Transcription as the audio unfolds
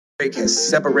Drake has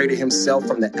separated himself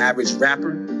from the average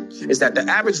rapper is that the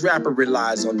average rapper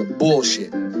relies on the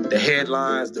bullshit, the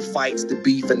headlines, the fights, the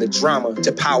beef, and the drama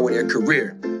to power their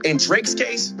career. In Drake's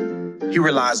case, he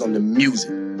relies on the music.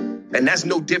 And that's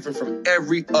no different from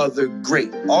every other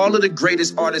great. All of the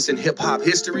greatest artists in hip-hop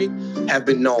history have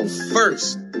been known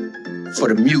first for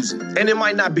the music. And it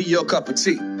might not be your cup of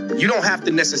tea. You don't have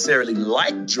to necessarily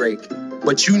like Drake,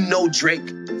 but you know Drake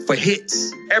for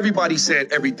hits. Everybody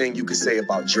said everything you could say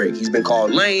about Drake. He's been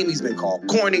called lame, he's been called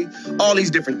corny, all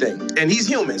these different things. And he's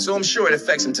human, so I'm sure it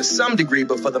affects him to some degree,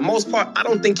 but for the most part, I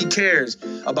don't think he cares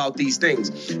about these things.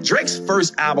 Drake's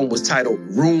first album was titled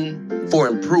Room for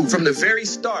Improvement. From the very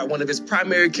start, one of his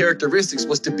primary characteristics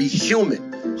was to be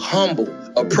human, humble,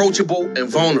 approachable, and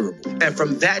vulnerable. And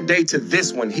from that day to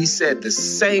this one, he said the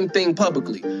same thing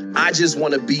publicly. I just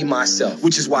want to be myself,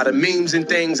 which is why the memes and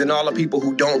things and all the people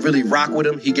who don't really rock with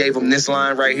him, he gave them this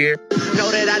line right here. Know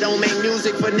that I don't make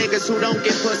music for niggas who don't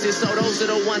get pussy, so those are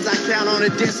the ones I count on to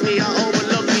diss me or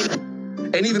overlook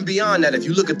me. And even beyond that, if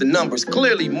you look at the numbers,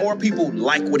 clearly more people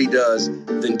like what he does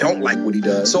than don't like what he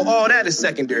does. So all that is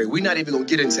secondary. We're not even going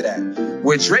to get into that.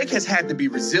 Where Drake has had to be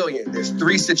resilient, there's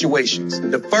three situations.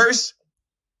 The first,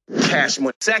 Cash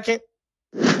Money. Second,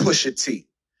 Pusha T.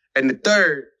 And the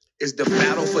third is the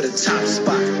battle for the top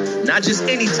spot. Not just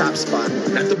any top spot,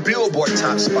 not the Billboard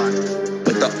top spot,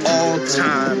 but the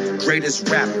all-time greatest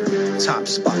rapper top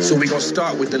spot. So we're going to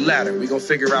start with the latter. We're going to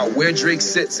figure out where Drake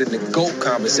sits in the GOAT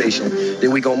conversation.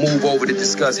 Then we're going to move over to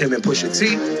discuss him and Pusha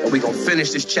T. And we're going to finish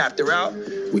this chapter out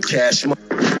with Cash Money.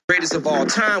 Greatest of all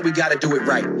time, we got to do it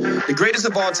right. The greatest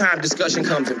of all time discussion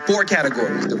comes in four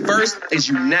categories. The first is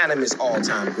unanimous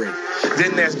all-time great.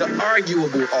 Then there's the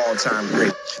arguable all-time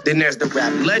great. Then there's the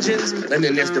rap legends, and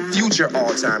then there's the future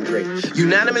all-time great.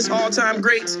 Unanimous all-time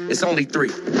greats, it's only three.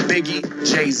 Biggie,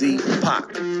 Jay-Z, Pac.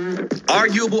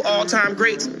 Arguable all-time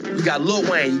greats, you got Lil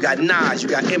Wayne, you got Nas, you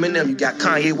got Eminem, you got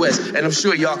Kanye West, and I'm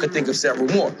sure y'all could think of several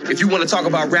more. If you want to talk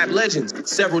about rap legends,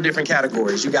 several different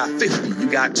categories. You got 50, you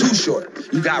got Too Short,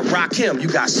 you got Rakim, you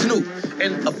got Snoop,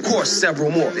 and of course,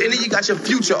 several more. And then you got your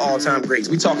future all-time greats.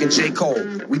 We talking J. Cole,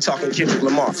 we talking Kendrick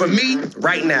Lamar. For me,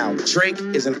 right now, Drake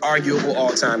is an arguable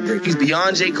all-time great. He's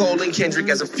beyond J. Cole and Kendrick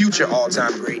as a future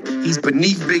all-time great. He's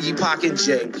beneath Biggie, Pac, and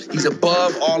Jay. He's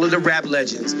above all of the rap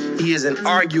legends. He is an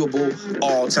arguable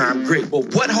all-time great.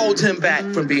 But what holds him back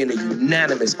from being a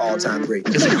unanimous all-time great?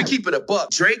 Because if we keep it a buck,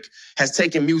 Drake has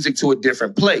taken music to a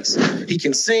different place. He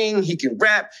can sing, he can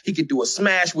rap, he can do a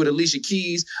smash with Alicia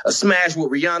Keys, a smash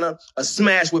with Rihanna, a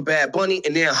smash with Bad Bunny,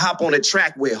 and then hop on a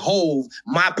track with Hove,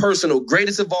 my personal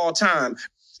greatest of all time.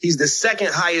 He's the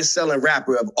second highest selling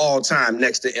rapper of all time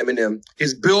next to Eminem.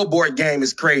 His Billboard game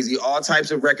is crazy. All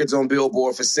types of records on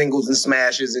Billboard for singles and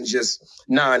smashes and just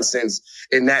nonsense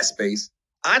in that space.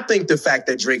 I think the fact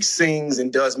that Drake sings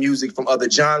and does music from other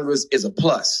genres is a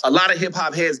plus. A lot of hip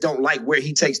hop heads don't like where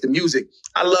he takes the music.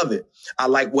 I love it. I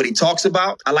like what he talks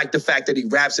about. I like the fact that he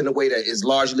raps in a way that is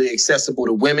largely accessible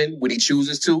to women when he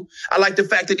chooses to. I like the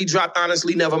fact that he dropped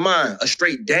Honestly Nevermind, a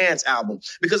straight dance album.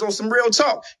 Because on some real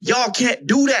talk, y'all can't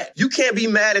do that. You can't be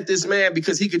mad at this man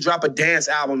because he could drop a dance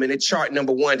album and it chart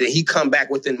 #1, then he come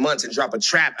back within months and drop a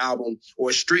trap album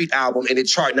or a street album and it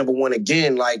chart #1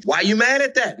 again. Like, why you mad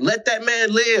at that? Let that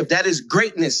man live. That is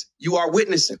greatness you are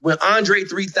witnessing. When Andre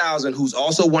 3000, who's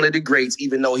also one of the greats,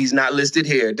 even though he's not listed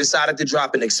here, decided to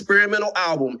drop an experimental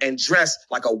album and dress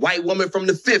like a white woman from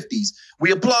the 50s,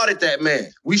 we applauded that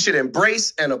man. We should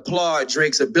embrace and applaud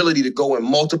Drake's ability to go in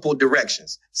multiple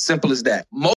directions. Simple as that.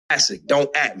 Most classic, don't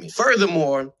at me.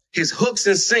 Furthermore, his hooks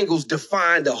and singles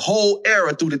defined the whole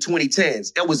era through the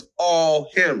 2010s. It was all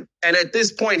him. And at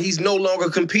this point, he's no longer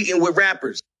competing with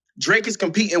rappers. Drake is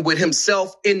competing with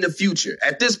himself in the future.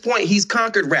 At this point, he's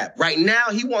conquered rap. Right now,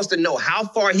 he wants to know how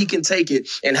far he can take it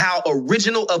and how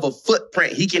original of a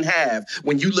footprint he can have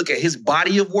when you look at his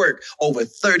body of work over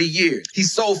 30 years.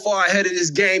 He's so far ahead of this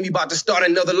game, he's about to start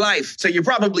another life. So you're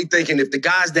probably thinking, if the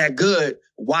guy's that good,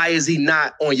 why is he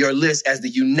not on your list as the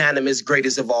unanimous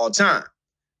greatest of all time?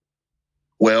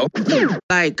 Well,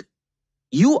 like,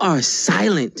 you are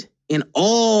silent in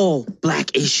all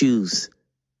black issues,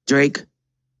 Drake.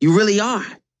 You really are.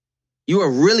 You are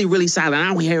really, really silent.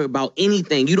 I don't hear about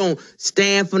anything. You don't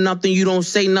stand for nothing. You don't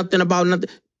say nothing about nothing.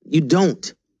 You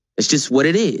don't. It's just what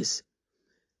it is.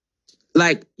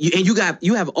 Like, you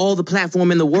have all the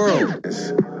platform in the world.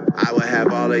 I would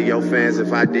have all of your fans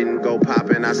if I didn't go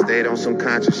poppin'. I stayed on some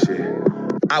conscious shit.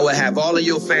 I would have all of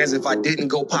your fans if I didn't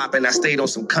go poppin'. I stayed on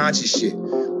some conscious shit.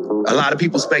 A lot of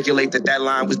people speculate that that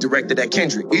line was directed at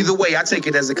Kendrick. Either way, I take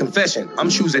it as a confession. I'm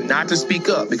choosing not to speak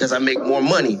up because I make more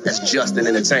money as just an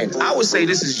entertainer. I would say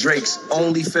this is Drake's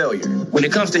only failure. When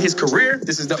it comes to his career,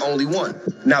 this is the only one.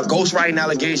 Now, ghostwriting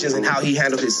allegations and how he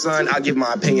handled his son, I'll give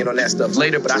my opinion on that stuff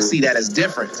later, but I see that as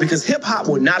different because hip-hop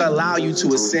will not allow you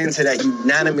to ascend to that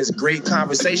unanimous great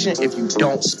conversation if you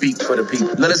don't speak for the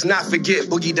people. Let us not forget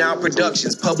Boogie Down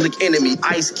Productions, Public Enemy,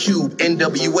 Ice Cube,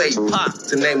 NWA, Pop,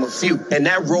 to name a few. And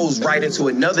that rolls right into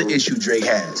another issue Drake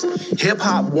has.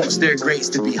 Hip-hop wants their greats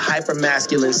to be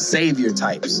hyper-masculine savior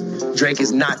types. Drake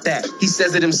is not that. He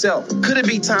says it himself. Could it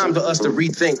be time for us to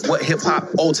rethink what hip-hop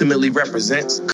ultimately represents?